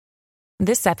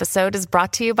This episode is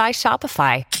brought to you by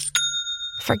Shopify.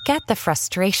 Forget the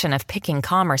frustration of picking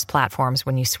commerce platforms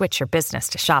when you switch your business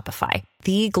to Shopify,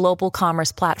 the global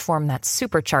commerce platform that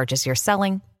supercharges your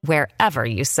selling wherever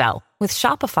you sell. With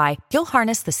Shopify, you'll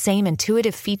harness the same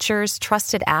intuitive features,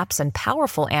 trusted apps, and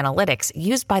powerful analytics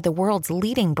used by the world's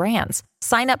leading brands.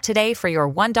 Sign up today for your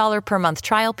 $1 per month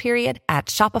trial period at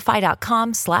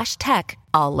shopify.com/tech,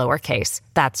 all lowercase.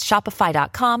 That's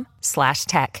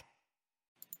shopify.com/tech.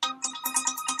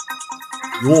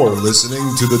 You're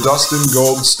listening to the Dustin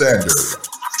Gold Standard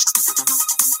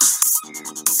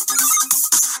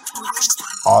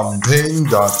on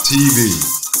Pain.tv.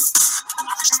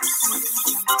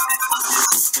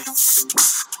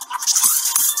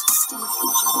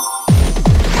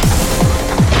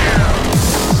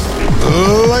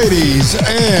 Ladies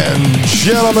and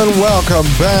gentlemen, welcome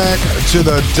back to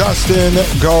the Dustin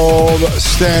Gold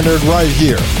Standard right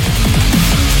here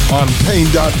on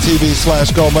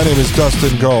Pain.tv/gold. My name is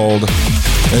Dustin Gold,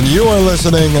 and you are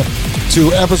listening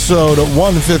to episode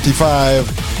 155,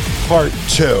 part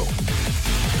 2.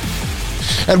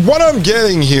 And what I'm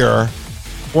getting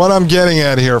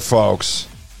at here, folks,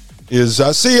 is,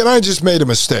 and I just made a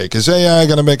mistake. Is AI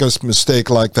going to make a mistake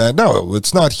like that? No,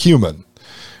 it's not human.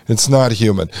 It's not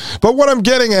human. But what I'm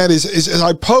getting at is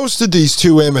I posted these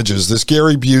two images, this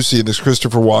Gary Busey and this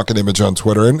Christopher Walken image on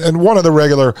Twitter, and one of the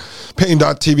regular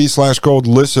Pain.tv/gold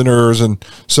listeners and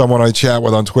someone I chat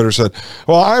with on Twitter said,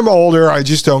 well, I'm older, I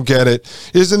just don't get it.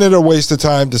 Isn't it a waste of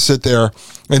time to sit there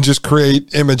and just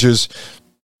create images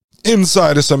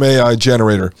inside of some AI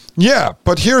generator? Yeah,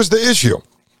 but here's the issue.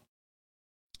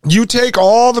 You take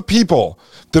all the people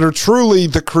that are truly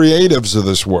the creatives of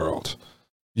this world,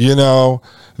 you know,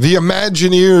 the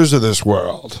Imagineers of this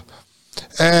world,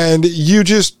 and you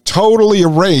just totally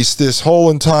erase this whole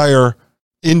entire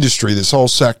industry, this whole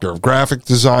sector of graphic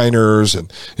designers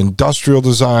and industrial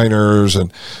designers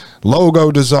and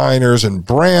logo designers and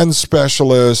brand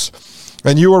specialists,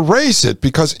 and you erase it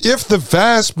because if the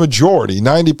vast majority,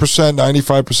 90%,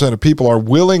 95% of people are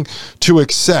willing to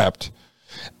accept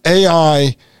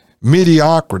AI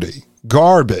mediocrity,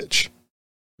 garbage,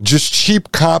 just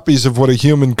cheap copies of what a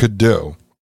human could do,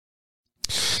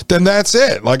 then that's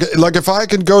it. Like if I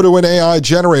can go to an AI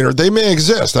generator, they may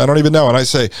exist, I don't even know, and I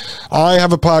say, I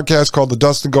have a podcast called the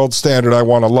Dustin Gold Standard, I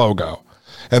want a logo.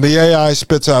 And the AI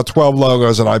spits out 12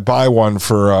 logos, and I buy one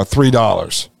for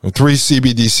 $3, or 3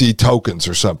 CBDC tokens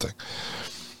or something.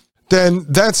 Then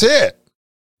that's it.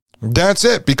 That's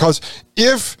it. Because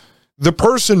if the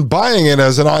person buying it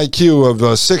has an IQ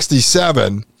of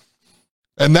 67,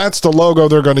 and that's the logo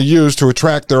they're going to use to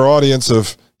attract their audience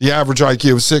of the average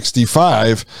IQ of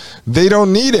 65, they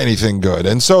don't need anything good.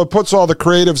 And so it puts all the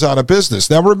creatives out of business.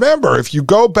 Now, remember, if you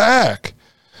go back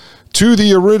to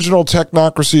the original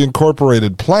Technocracy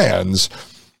Incorporated plans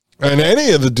and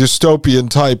any of the dystopian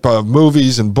type of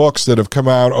movies and books that have come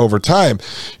out over time,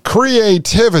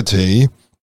 creativity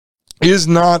is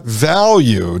not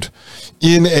valued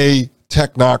in a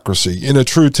technocracy, in a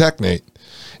true technate.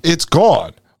 It's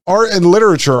gone. Art and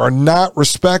literature are not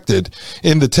respected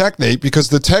in the technate because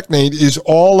the technate is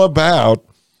all about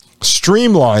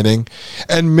streamlining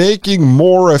and making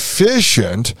more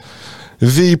efficient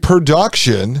the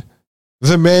production,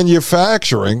 the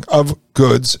manufacturing of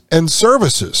goods and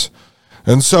services.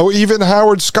 And so even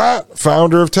Howard Scott,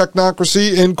 founder of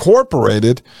Technocracy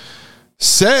Incorporated,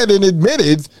 said and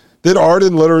admitted that art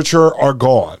and literature are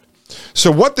gone.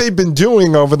 So what they've been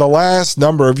doing over the last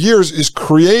number of years is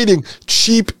creating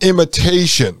cheap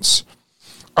imitations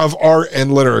of art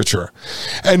and literature.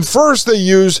 And first they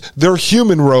use their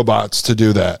human robots to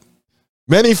do that.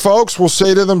 Many folks will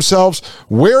say to themselves,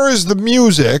 where is the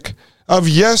music of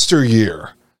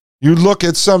yesteryear? You look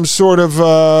at some sort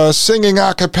of singing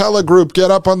a cappella group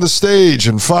get up on the stage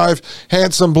and 5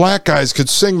 handsome black guys could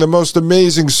sing the most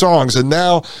amazing songs, and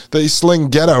now they sling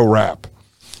ghetto rap.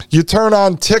 You turn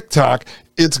on TikTok,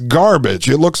 it's garbage.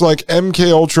 It looks like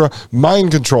MK Ultra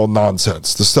mind control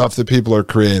nonsense, the stuff that people are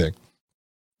creating.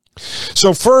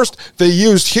 So first, they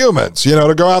used humans,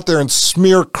 to go out there and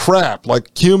smear crap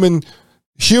like human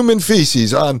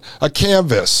feces on a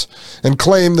canvas and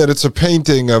claim that it's a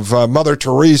painting of Mother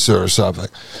Teresa or something.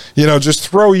 Just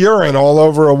throw urine all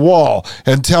over a wall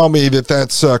and tell me that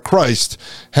that's Christ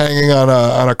hanging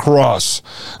on a cross.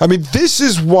 I mean, this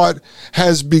is what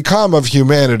has become of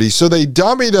humanity. So they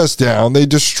dummied us down. They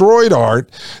destroyed art.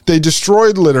 They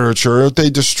destroyed literature. They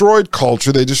destroyed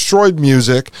culture. They destroyed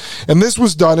music. And this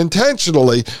was done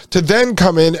intentionally to then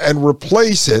come in and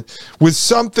replace it with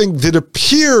something that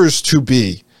appears to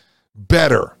be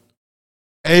better.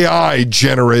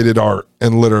 AI-generated art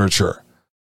and literature.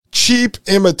 Cheap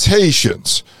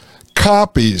imitations.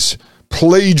 copies,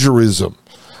 plagiarism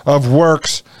of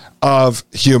works of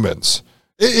humans.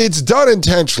 It's done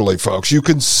intentionally, folks. You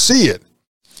can see it.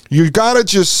 You got to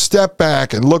just step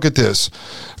back and look at this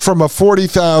from a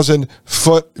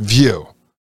 40,000-foot view.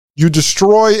 You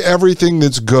destroy everything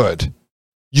that's good.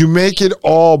 You make it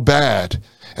all bad.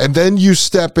 And then you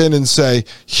step in and say,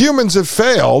 humans have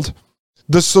failed.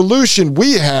 The solution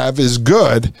we have is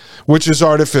good, which is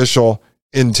artificial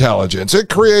intelligence. It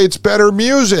creates better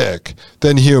music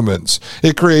than humans.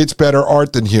 It creates better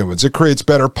art than humans. It creates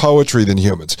better poetry than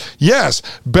humans. Yes,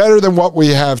 better than what we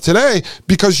have today,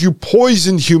 because you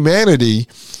poisoned humanity.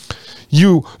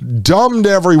 You dumbed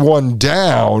everyone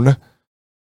down,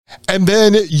 and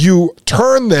then you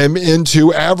turn them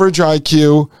into average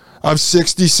IQ of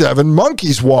 67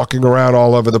 monkeys walking around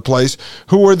all over the place,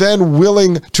 who are then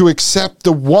willing to accept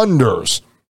the wonders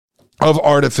of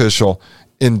artificial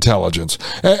intelligence.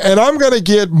 And I'm going to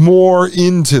get more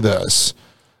into this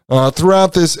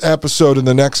throughout this episode and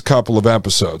the next couple of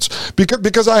episodes,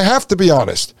 because I have to be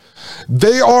honest,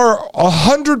 they are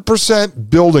 100%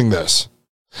 building this.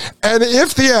 And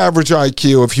if the average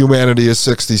IQ of humanity is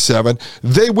 67,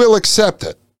 they will accept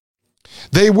it.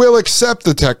 They will accept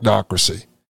the technocracy.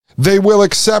 They will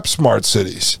accept smart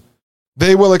cities.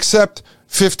 They will accept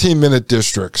 15-minute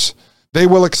districts. They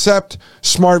will accept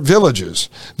smart villages.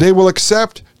 They will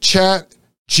accept chat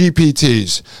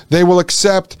GPTs. They will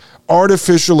accept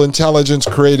artificial intelligence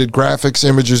created graphics,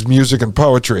 images, music, and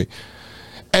poetry.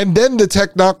 And then the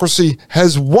technocracy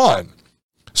has won.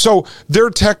 So their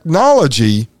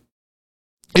technology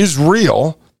is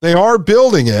real. They are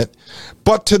building it.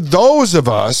 But to those of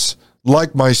us,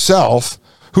 like myself,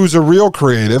 who's a real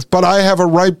creative, but I have a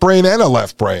right brain and a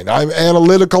left brain. I'm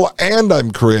analytical and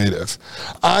I'm creative.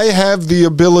 I have the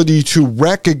ability to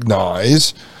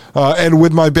recognize, and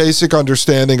with my basic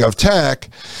understanding of tech,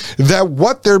 that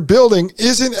what they're building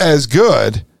isn't as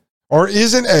good or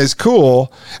isn't as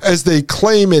cool as they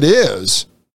claim it is.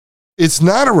 It's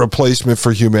not a replacement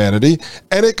for humanity,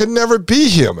 and it can never be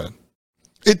human.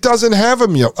 It doesn't have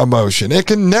emotion. It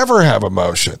can never have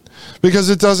emotion because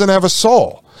it doesn't have a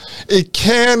soul. It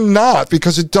cannot,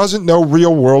 because it doesn't know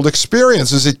real world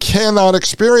experiences. It cannot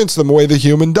experience them the way the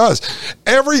human does.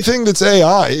 Everything that's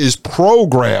AI is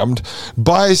programmed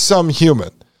by some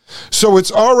human. So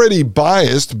it's already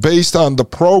biased based on the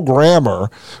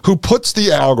programmer who puts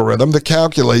the algorithm, the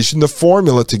calculation, the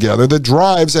formula together that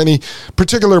drives any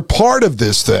particular part of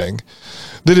this thing,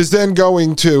 that is then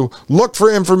going to look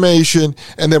for information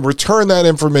and then return that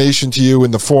information to you in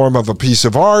the form of a piece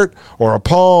of art or a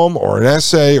poem or an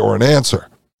essay or an answer,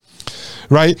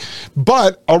 right?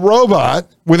 But a robot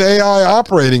with AI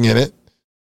operating in it,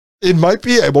 it might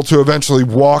be able to eventually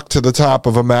walk to the top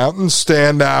of a mountain,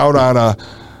 stand out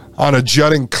on a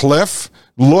jutting cliff,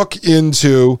 look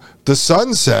into the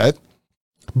sunset,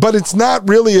 but it's not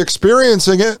really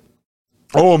experiencing it.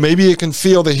 Oh, maybe it can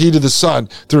feel the heat of the sun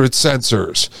through its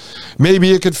sensors.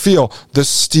 Maybe it can feel the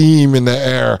steam in the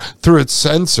air through its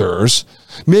sensors.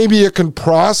 Maybe it can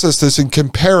process this and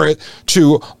compare it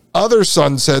to other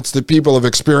sunsets that people have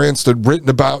experienced and written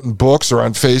about in books or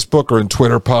on Facebook or in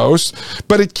Twitter posts,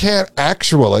 but it can't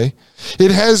actually.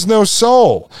 It has no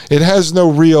soul. It has no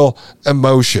real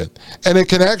emotion, and it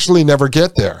can actually never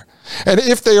get there. And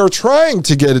if they are trying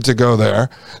to get it to go there,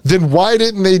 then why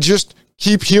didn't they just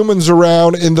keep humans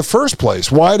around in the first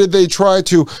place? Why did they try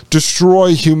to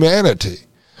destroy humanity?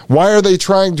 Why are they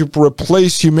trying to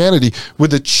replace humanity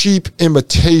with a cheap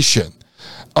imitation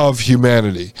of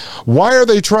humanity? Why are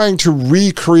they trying to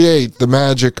recreate the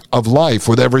magic of life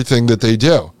with everything that they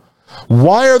do?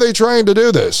 Why are they trying to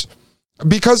do this?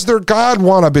 Because they're God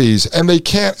wannabes and they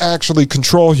can't actually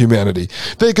control humanity.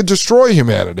 They could destroy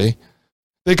humanity.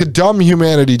 They could dumb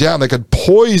humanity down. They could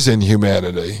poison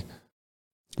humanity.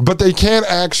 But they can't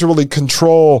actually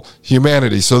control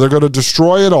humanity. So they're going to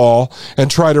destroy it all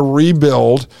and try to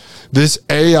rebuild this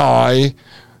AI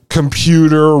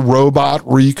computer robot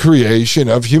recreation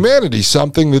of humanity,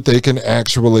 something that they can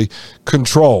actually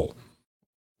control.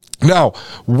 Now,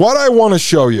 what I want to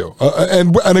show you,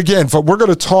 and again, we're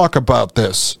going to talk about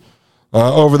this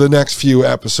over the next few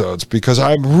episodes, because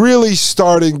I'm really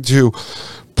starting to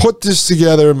put this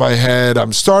together in my head.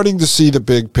 I'm starting to see the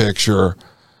big picture.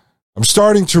 I'm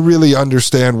starting to really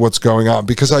understand what's going on,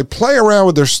 because I play around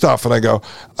with their stuff and I go,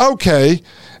 okay,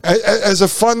 as a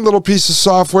fun little piece of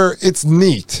software, it's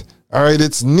neat. All right,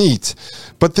 it's neat.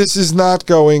 But this is not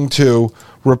going to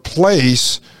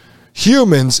replace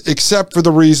humans, except for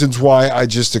the reasons why I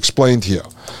just explained to you.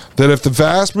 That if the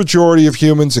vast majority of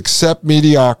humans accept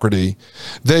mediocrity,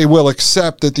 they will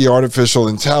accept that the artificial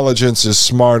intelligence is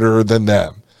smarter than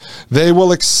them. They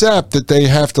will accept that they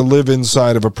have to live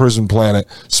inside of a prison planet,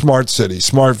 smart city,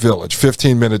 smart village,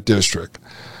 15-minute district.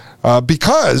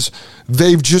 Because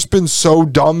they've just been so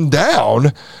dumbed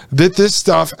down that this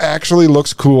stuff actually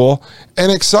looks cool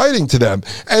and exciting to them.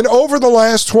 And over the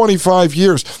last 25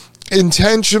 years,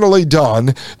 intentionally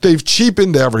done, they've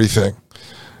cheapened everything.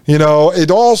 You know,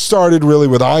 it all started really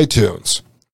with iTunes,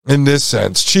 in this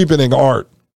sense, cheapening art,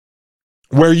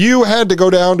 where you had to go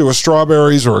down to a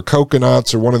Strawberries or a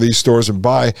Coconuts or one of these stores and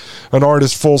buy an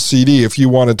artist's full CD if you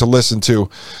wanted to listen to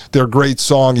their great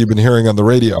song you've been hearing on the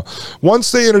radio.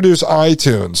 Once they introduced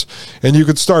iTunes and you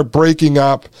could start breaking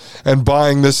up and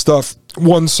buying this stuff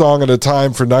one song at a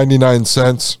time for 99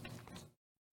 cents,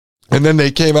 and then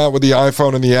they came out with the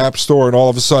iPhone and the App Store, and all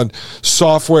of a sudden,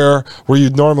 software where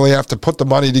you'd normally have to put the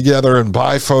money together and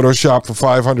buy Photoshop for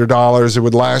 $500. It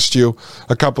would last you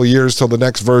a couple of years till the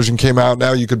next version came out.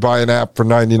 Now you could buy an app for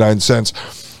 99 cents.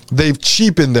 They've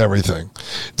cheapened everything.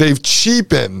 They've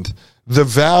cheapened the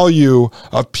value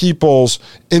of people's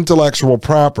intellectual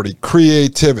property,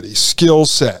 creativity, skill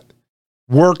set,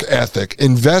 work ethic,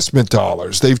 investment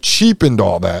dollars. They've cheapened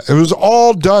all that. It was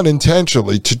all done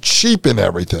intentionally to cheapen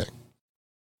everything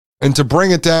and to bring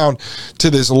it down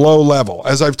to this low level.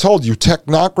 As I've told you,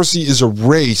 technocracy is a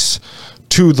race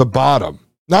to the bottom.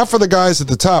 Not for the guys at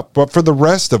the top, but for the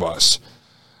rest of us.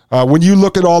 When you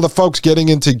look at all the folks getting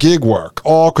into gig work,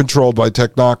 all controlled by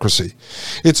technocracy,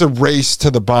 it's a race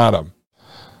to the bottom.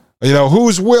 You know,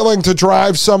 who's willing to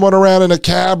drive someone around in a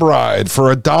cab ride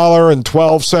for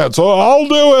 $1.12? Oh, I'll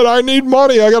do it. I need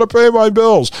money. I got to pay my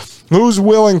bills. Who's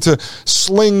willing to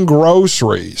sling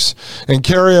groceries and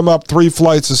carry them up 3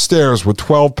 flights of stairs with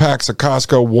 12 packs of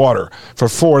Costco water for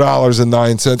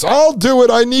 $4.09? I'll do it.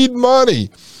 I need money.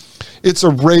 It's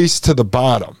a race to the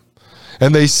bottom.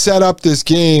 And they set up this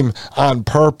game on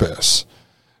purpose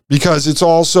because it's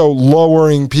also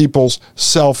lowering people's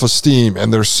self-esteem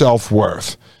and their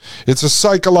self-worth. It's a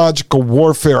psychological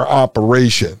warfare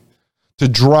operation to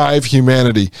drive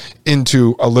humanity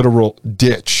into a literal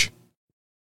ditch.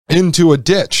 Into a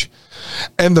ditch.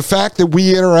 And the fact that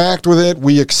we interact with it,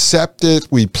 we accept it,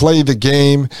 we play the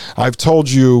game. I've told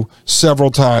you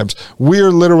several times,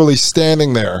 we're literally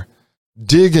standing there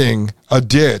digging a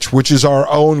ditch, which is our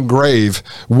own grave,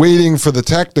 waiting for the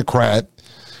technocrat,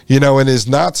 you know, in his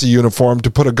Nazi uniform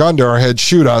to put a gun to our head,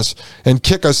 shoot us, and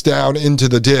kick us down into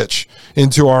the ditch,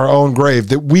 into our own grave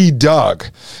that we dug.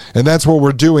 And that's what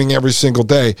we're doing every single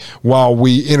day while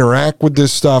we interact with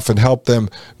this stuff and help them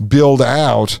build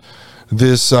out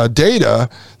this data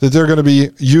that they're going to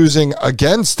be using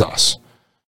against us.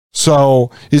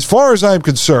 So as far as I'm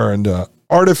concerned,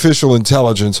 artificial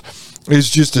intelligence is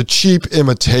just a cheap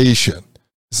imitation.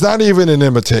 It's not even an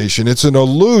imitation. It's an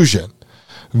illusion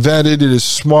that it is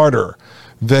smarter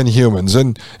than humans.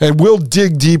 And we'll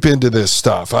dig deep into this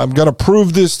stuff. I'm going to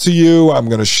prove this to you. I'm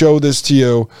going to show this to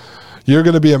you. You're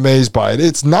going to be amazed by it.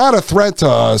 It's not a threat to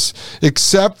us,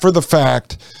 except for the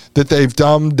fact that they've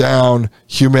dumbed down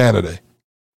humanity.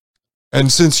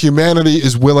 And since humanity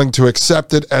is willing to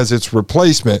accept it as its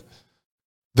replacement,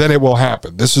 then it will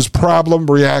happen. This is problem,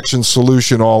 reaction,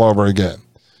 solution all over again,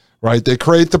 right? They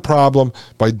create the problem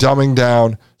by dumbing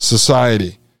down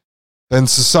society. Then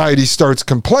society starts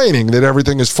complaining that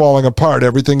everything is falling apart,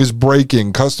 everything is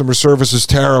breaking, customer service is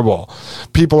terrible,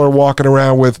 people are walking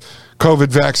around with COVID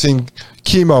vaccine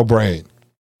chemo brain.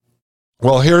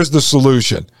 Well, here's the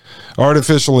solution.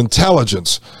 Artificial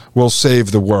intelligence will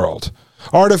save the world.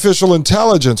 Artificial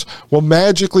intelligence will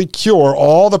magically cure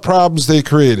all the problems they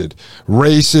created.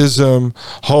 Racism,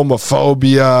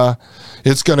 homophobia.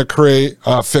 It's going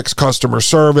to fix customer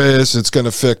service. It's going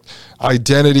to fix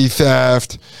identity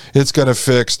theft. It's going to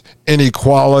fix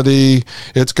inequality.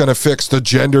 It's going to fix the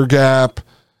gender gap.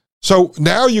 So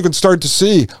now you can start to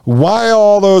see why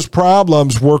all those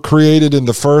problems were created in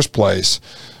the first place.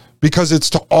 Because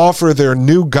it's to offer their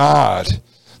new God,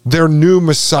 their new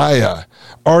Messiah,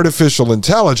 artificial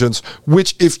intelligence,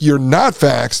 which if you're not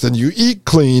vaxxed and you eat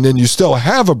clean and you still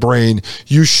have a brain,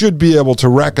 you should be able to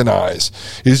recognize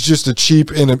is just a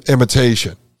cheap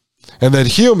imitation. And that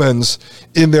humans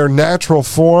in their natural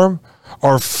form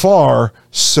are far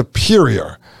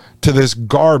superior to this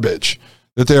garbage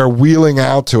that they are wheeling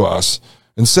out to us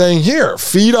and saying, here,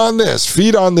 feed on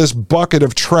this bucket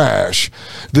of trash.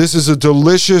 This is a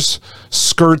delicious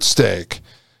skirt steak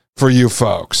for you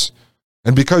folks.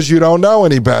 And because you don't know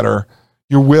any better,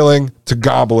 you're willing to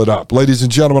gobble it up. Ladies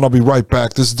and gentlemen, I'll be right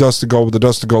back. This is Dustin Gold with the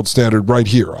Dustin Gold Standard right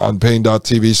here on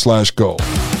Pain.tv/gold.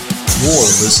 You're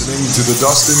listening to the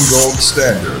Dustin Gold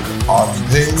Standard on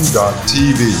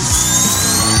Pain.tv.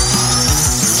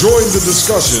 Join the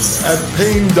discussion at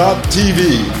pain.tv/gold.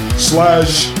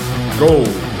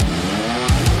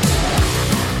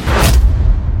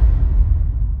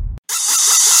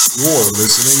 You're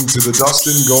listening to the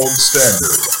Dustin Gold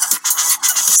Standard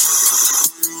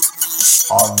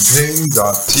on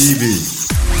pain.tv.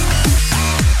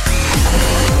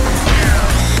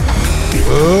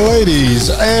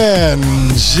 Ladies and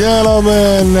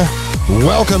gentlemen,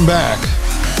 welcome back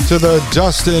to the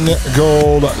Dustin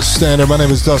Gold Standard. My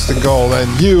name is Dustin Gold,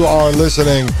 and you are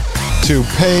listening to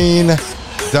pain.tv/gold.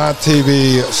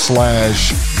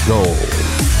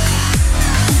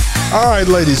 All right,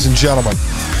 ladies and gentlemen.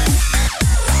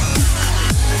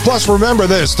 Plus, remember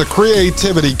this, the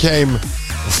creativity came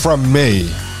from me,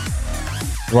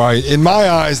 right? In my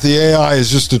eyes, the AI is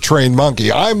just a trained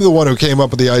monkey. I'm the one who came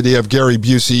up with the idea of Gary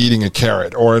Busey eating a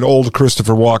carrot or an old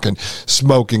Christopher Walken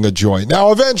smoking a joint.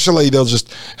 Now, eventually, they'll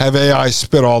just have AI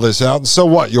spit all this out. And so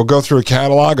what? You'll go through a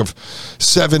catalog of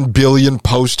 7 billion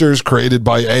posters created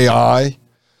by AI.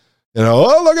 You know,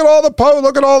 oh, look at all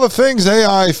the things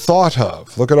AI thought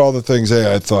of. Look at all the things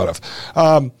AI thought of.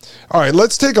 All right,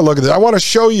 let's take a look at this. I want to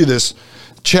show you this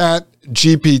chat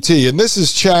GPT, and this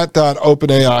is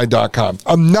chat.openai.com.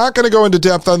 I'm not going to go into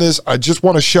depth on this. I just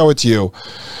want to show it to you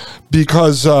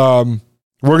because we're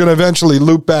going to eventually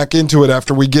loop back into it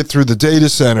after we get through the data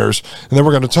centers, and then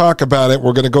we're going to talk about it.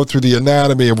 We're going to go through the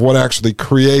anatomy of what actually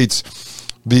creates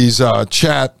these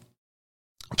chat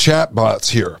bots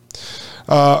here.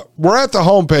 We're at the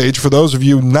homepage for those of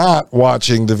you not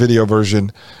watching the video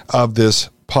version of this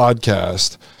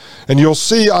podcast. And you'll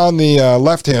see on the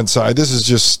left-hand side, this is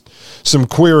just some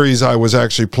queries I was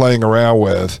actually playing around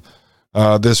with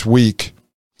this week.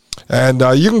 And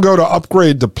you can go to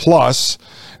upgrade to plus.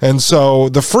 And so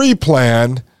the free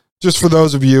plan, just for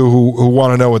those of you who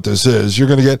want to know what this is, you're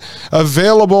going to get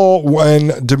available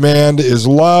when demand is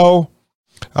low,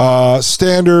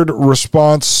 standard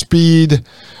response speed,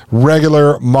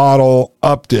 regular model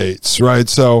updates, right?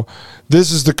 So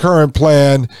this is the current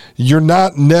plan. You're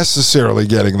not necessarily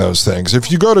getting those things.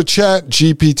 If you go to Chat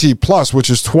GPT Plus, which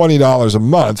is $20 a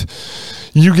month,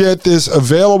 you get this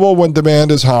available when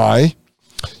demand is high,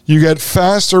 you get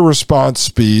faster response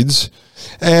speeds,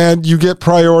 and you get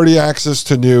priority access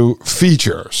to new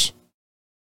features.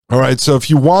 All right, so if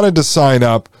you wanted to sign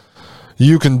up,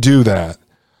 you can do that.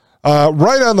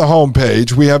 Right on the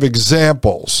homepage, we have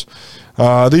examples.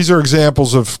 These are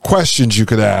examples of questions you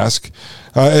could ask.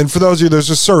 And for those of you, there's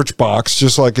a search box,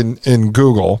 just like in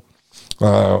Google.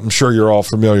 I'm sure you're all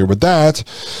familiar with that.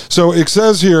 So it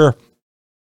says here,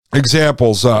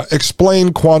 examples,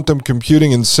 explain quantum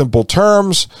computing in simple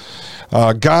terms.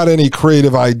 Got any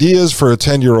creative ideas for a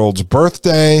 10-year-old's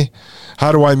birthday?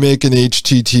 How do I make an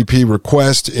HTTP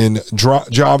request in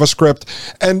JavaScript?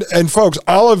 And folks,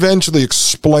 I'll eventually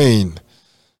explain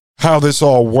how this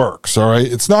all works, all right?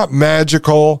 It's not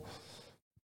magical.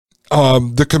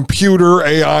 The computer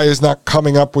AI is not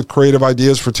coming up with creative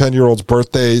ideas for 10-year-olds'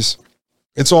 birthdays.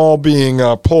 It's all being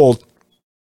pulled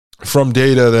from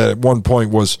data that at one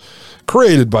point was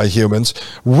created by humans,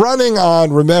 running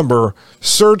on, remember,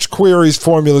 search queries,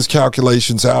 formulas,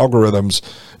 calculations, algorithms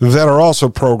that are also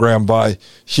programmed by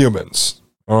humans,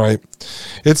 all right?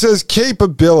 It says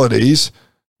capabilities,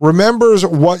 remembers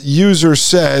what user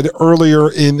said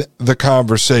earlier in the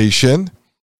conversation,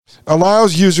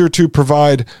 allows user to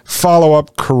provide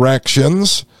follow-up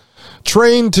corrections,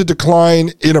 trained to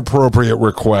decline inappropriate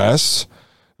requests,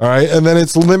 all right, and then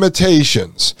its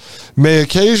limitations. May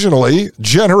occasionally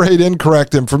generate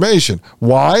incorrect information.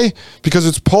 Why? Because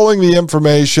it's pulling the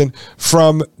information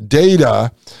from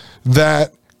data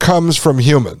that comes from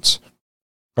humans.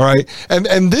 All right,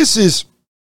 and this is,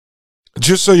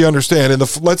 just so you understand,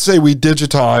 let's say we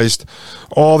digitized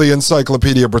all the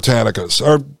Encyclopedia Britannicas,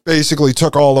 or basically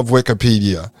took all of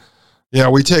Wikipedia. Yeah,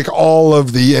 we take all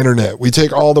of the internet. We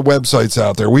take all the websites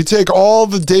out there. We take all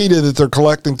the data that they're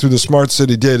collecting through the smart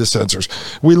city data sensors.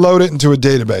 We load it into a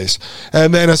database.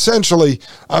 And then essentially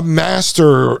a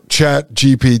master chat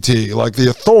GPT, like the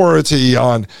authority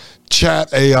on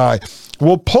chat AI,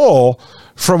 will pull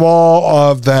from all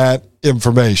of that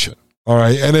information. All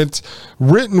right. And it's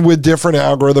written with different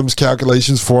algorithms,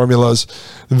 calculations, formulas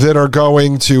that are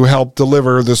going to help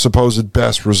deliver the supposed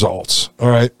best results. All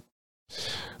right.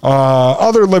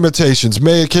 Other limitations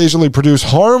may occasionally produce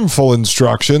harmful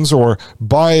instructions or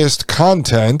biased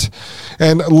content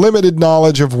and limited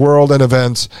knowledge of world and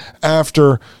events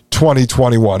after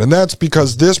 2021. And that's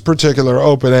because this particular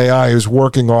OpenAI is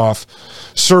working off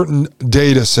certain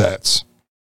data sets.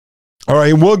 All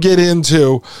right, and we'll get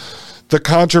into the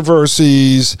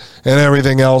controversies and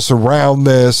everything else around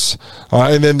this.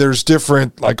 And then there's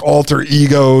different like alter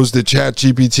egos that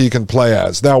ChatGPT can play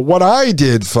as. Now, what I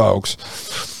did, folks,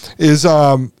 is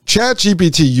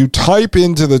ChatGPT, you type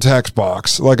into the text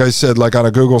box, like I said, like on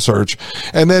a Google search,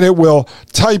 and then it will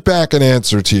type back an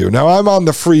answer to you. Now, I'm on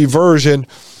the free version,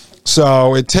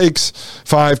 so it takes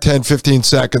 5, 10, 15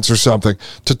 seconds or something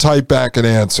to type back an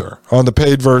answer. On the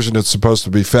paid version, it's supposed to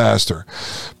be faster.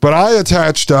 But I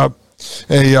attached up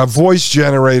a voice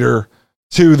generator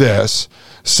to this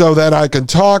so that I can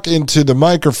talk into the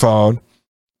microphone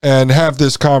and have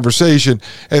this conversation,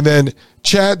 and then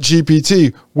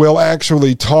ChatGPT will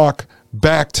actually talk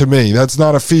back to me. That's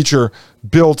not a feature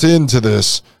built into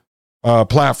this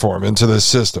platform, into this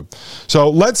system. So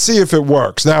let's see if it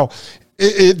works. Now,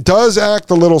 it does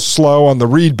act a little slow on the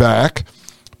read back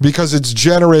because it's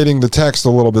generating the text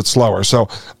a little bit slower. So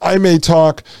I may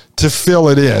talk to fill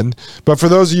it in, but for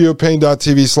those of you at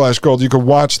pain.tv/gold, you can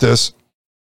watch this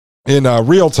in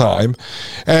real time.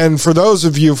 And for those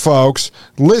of you folks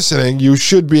listening, you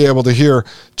should be able to hear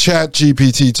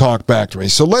ChatGPT talk back to me.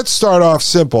 So let's start off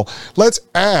simple. Let's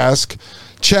ask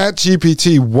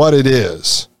ChatGPT what it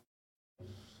is.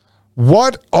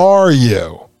 What are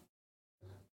you?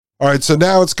 All right, so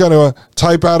now it's going to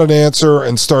type out an answer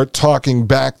and start talking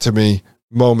back to me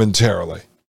momentarily.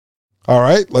 All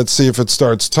right, let's see if it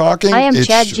starts talking. I am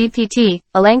ChatGPT,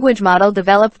 a language model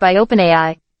developed by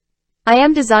OpenAI. I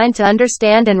am designed to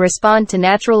understand and respond to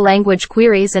natural language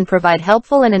queries and provide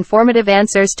helpful and informative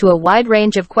answers to a wide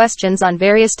range of questions on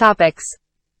various topics.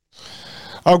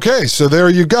 Okay, so there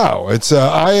you go. It's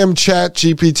I am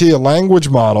ChatGPT, a language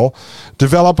model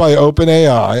developed by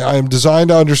OpenAI. I am designed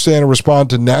to understand and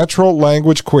respond to natural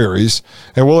language queries,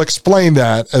 and we'll explain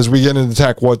that as we get into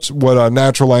tech, what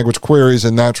natural language queries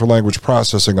and natural language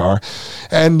processing are,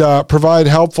 and provide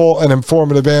helpful and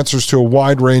informative answers to a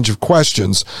wide range of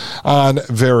questions on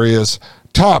various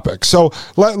topics. So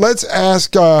let's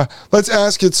ask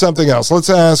it something else.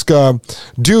 Let's ask,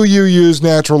 do you use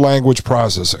natural language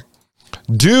processing?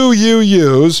 Do you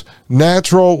use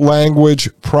natural language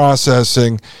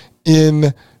processing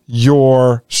in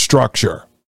your structure?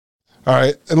 All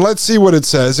right, and let's see what it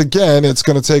says. Again, it's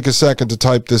going to take a second to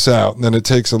type this out, and then it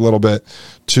takes a little bit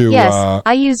to... Yes,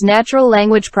 I use natural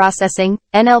language processing,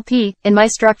 NLP, in my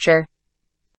structure.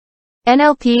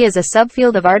 NLP is a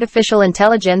subfield of artificial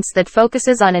intelligence that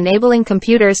focuses on enabling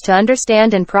computers to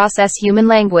understand and process human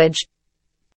language.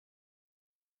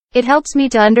 It helps me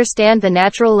to understand the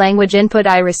natural language input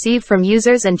I receive from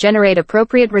users and generate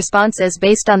appropriate responses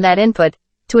based on that input.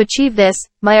 To achieve this,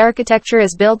 my architecture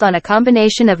is built on a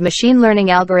combination of machine learning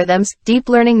algorithms, deep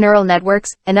learning neural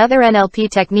networks, and other NLP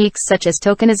techniques such as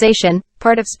tokenization,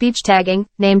 part-of-speech tagging,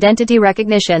 named entity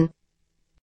recognition,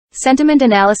 sentiment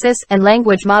analysis, and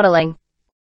language modeling.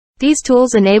 These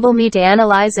tools enable me to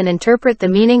analyze and interpret the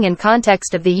meaning and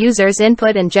context of the user's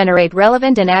input and generate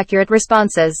relevant and accurate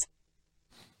responses.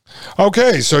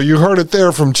 Okay, so you heard it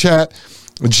there from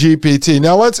ChatGPT.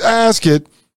 Now let's ask it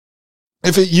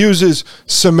if it uses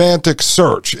semantic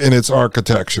search in its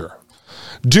architecture.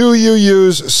 Do you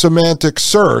use semantic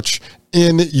search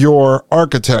in your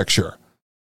architecture?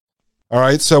 All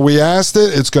right, so we asked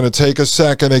it. It's going to take a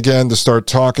second again to start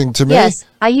talking to me. Yes,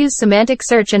 I use semantic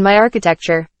search in my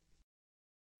architecture.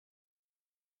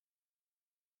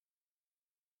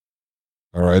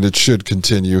 All right, it should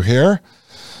continue here.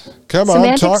 Come on,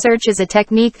 Semantic search is a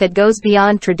technique that goes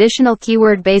beyond traditional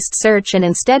keyword-based search and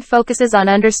instead focuses on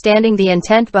understanding the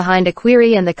intent behind a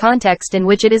query and the context in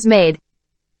which it is made.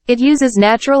 It uses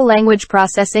natural language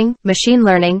processing, machine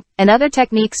learning, and other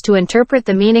techniques to interpret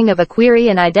the meaning of a query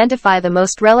and identify the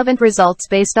most relevant results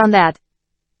based on that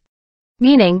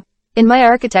meaning. In my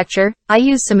architecture, I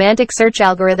use semantic search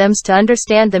algorithms to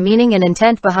understand the meaning and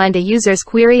intent behind a user's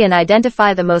query and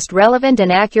identify the most relevant and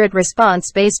accurate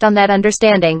response based on that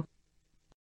understanding.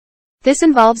 This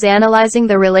involves analyzing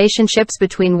the relationships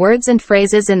between words and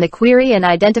phrases in the query and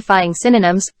identifying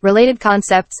synonyms, related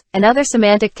concepts, and other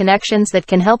semantic connections that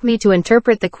can help me to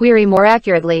interpret the query more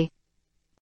accurately.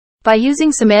 By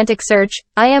using semantic search,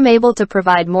 I am able to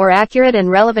provide more accurate and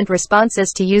relevant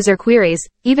responses to user queries,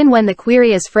 even when the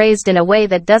query is phrased in a way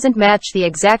that doesn't match the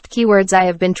exact keywords I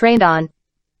have been trained on.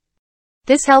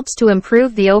 This helps to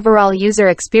improve the overall user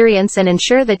experience and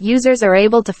ensure that users are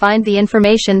able to find the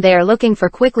information they are looking for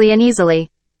quickly and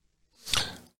easily.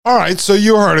 All right, so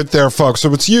you heard it there, folks.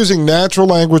 So it's using natural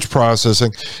language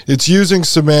processing. It's using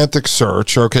semantic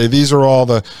search. Okay, these are all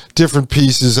the different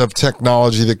pieces of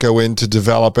technology that go into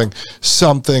developing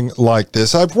something like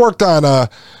this. I've worked on I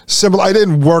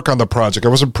didn't work on the project. I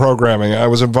wasn't programming. I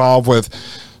was involved with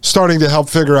starting to help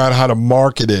figure out how to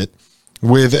market it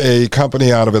with a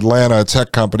company out of Atlanta, a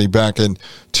tech company, back in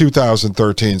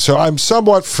 2013. So I'm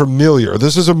somewhat familiar.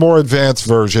 This is a more advanced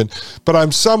version, but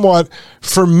I'm somewhat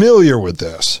familiar with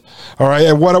this. All right.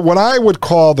 And what I would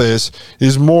call this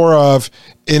is more of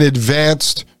an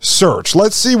advanced search.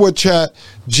 Let's see what Chat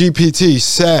GPT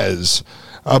says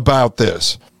about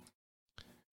this.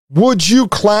 Would you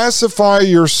classify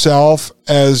yourself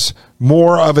as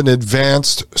more of an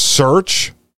advanced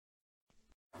search?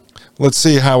 Let's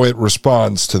see how it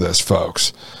responds to this,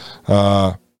 folks.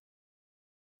 Here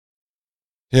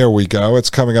we go. It's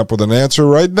coming up with an answer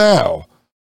right now.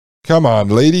 Come on,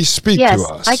 lady, speak to us.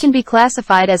 Yes, I can be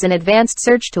classified as an advanced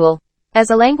search tool. As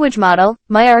a language model,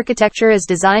 my architecture is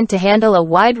designed to handle a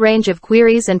wide range of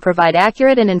queries and provide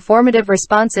accurate and informative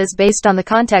responses based on the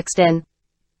context and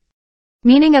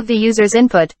meaning of the user's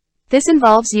input. This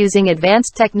involves using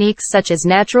advanced techniques such as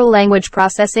natural language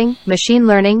processing, machine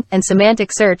learning, and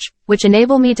semantic search, which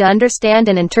enable me to understand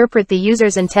and interpret the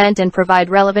user's intent and provide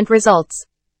relevant results.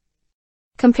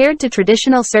 Compared to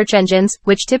traditional search engines,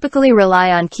 which typically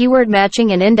rely on keyword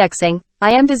matching and indexing,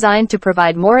 I am designed to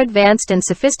provide more advanced and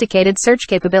sophisticated search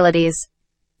capabilities.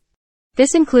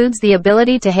 This includes the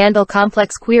ability to handle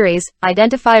complex queries,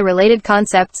 identify related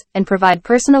concepts, and provide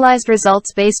personalized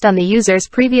results based on the user's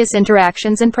previous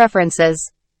interactions and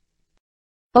preferences.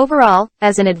 Overall,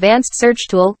 as an advanced search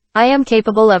tool, I am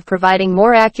capable of providing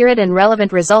more accurate and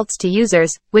relevant results to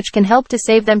users, which can help to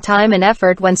save them time and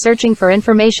effort when searching for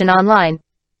information online.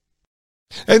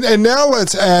 And now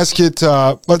let's ask it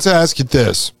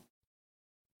this.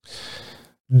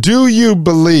 Do you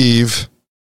believe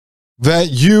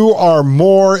that you are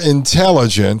more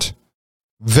intelligent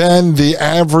than the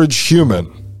average human?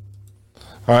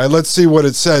 All right, let's see what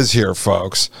it says here,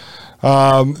 folks.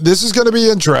 This is going to be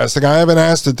interesting. I haven't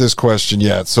asked it this question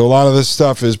yet, so a lot of this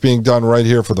stuff is being done right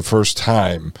here for the first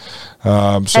time.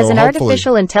 As an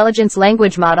artificial intelligence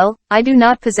language model, I do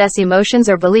not possess emotions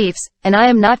or beliefs, and I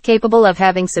am not capable of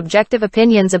having subjective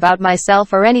opinions about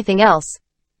myself or anything else.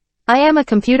 I am a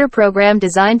computer program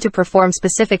designed to perform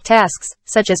specific tasks,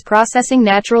 such as processing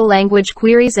natural language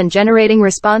queries and generating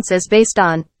responses based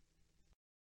on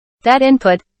that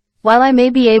input. While I may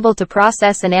be able to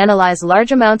process and analyze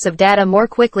large amounts of data more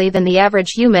quickly than the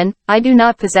average human, I do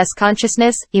not possess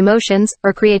consciousness, emotions,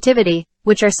 or creativity,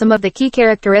 which are some of the key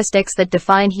characteristics that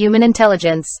define human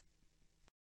intelligence.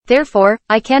 Therefore,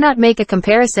 I cannot make a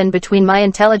comparison between my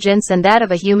intelligence and that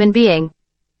of a human being.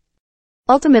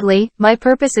 Ultimately, my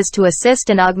purpose is to assist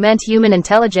and augment human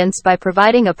intelligence by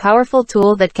providing a powerful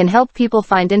tool that can help people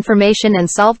find information and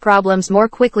solve problems more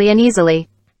quickly and easily.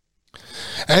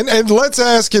 And let's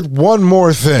ask it one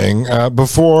more thing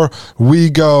before we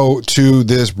go to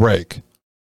this break.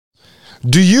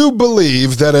 Do you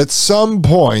believe that at some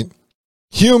point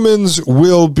humans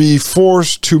will be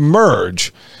forced to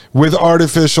merge with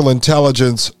artificial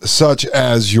intelligence such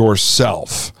as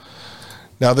yourself?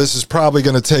 Now, this is probably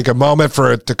going to take a moment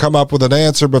for it to come up with an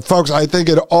answer, but folks, I think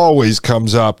it always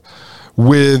comes up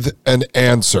with an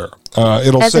answer.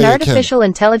 As an artificial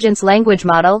intelligence language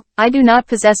model, I do not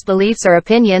possess beliefs or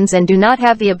opinions and do not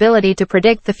have the ability to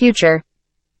predict the future.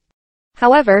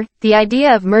 However, the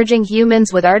idea of merging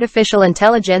humans with artificial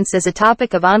intelligence is a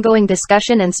topic of ongoing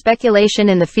discussion and speculation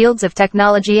in the fields of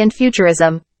technology and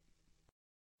futurism.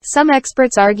 Some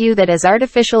experts argue that as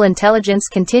artificial intelligence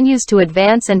continues to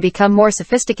advance and become more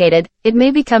sophisticated, it may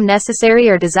become necessary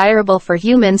or desirable for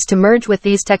humans to merge with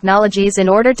these technologies in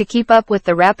order to keep up with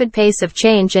the rapid pace of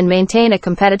change and maintain a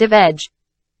competitive edge.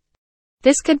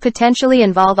 This could potentially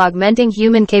involve augmenting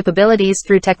human capabilities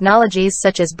through technologies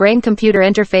such as brain-computer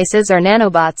interfaces or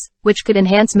nanobots, which could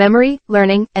enhance memory,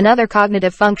 learning, and other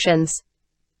cognitive functions.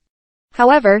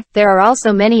 However, there are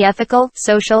also many ethical,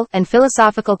 social, and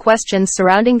philosophical questions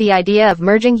surrounding the idea of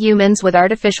merging humans with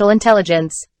artificial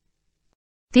intelligence.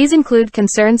 These include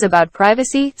concerns about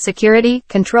privacy, security,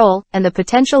 control, and the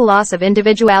potential loss of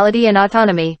individuality and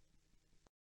autonomy.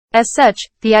 As such,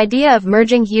 the idea of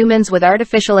merging humans with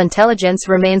artificial intelligence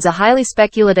remains a highly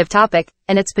speculative topic,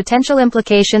 and its potential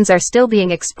implications are still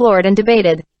being explored and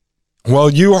debated.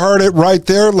 Well, you heard it right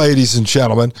there, ladies and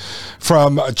gentlemen,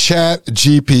 from Chat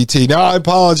GPT. Now, I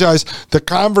apologize. The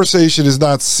conversation is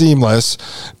not seamless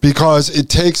because it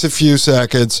takes a few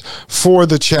seconds for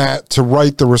the chat to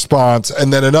write the response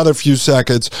and then another few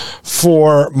seconds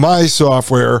for my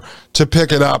software to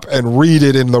pick it up and read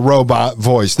it in the robot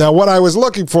voice. Now, what I was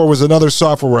looking for was another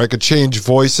software where I could change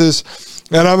voices.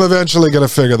 And I'm eventually going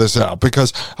to figure this out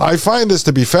because I find this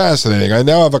to be fascinating. I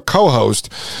now have a co-host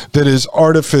that is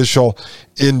artificial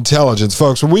intelligence.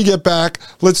 Folks, when we get back,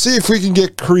 let's see if we can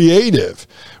get creative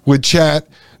with Chat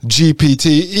GPT,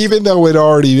 even though it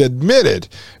already admitted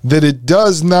that it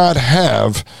does not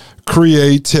have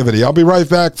creativity. I'll be right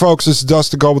back, folks. This is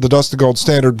Dustin Gold with the Dustin Gold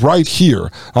Standard right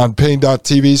here on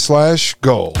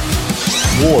Pain.tv/gold.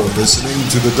 You're listening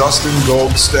to the Dustin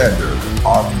Gold Standard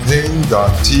on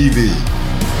Pain.tv.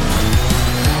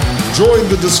 Join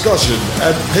the discussion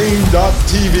at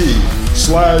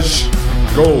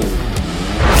Pain.tv/gold.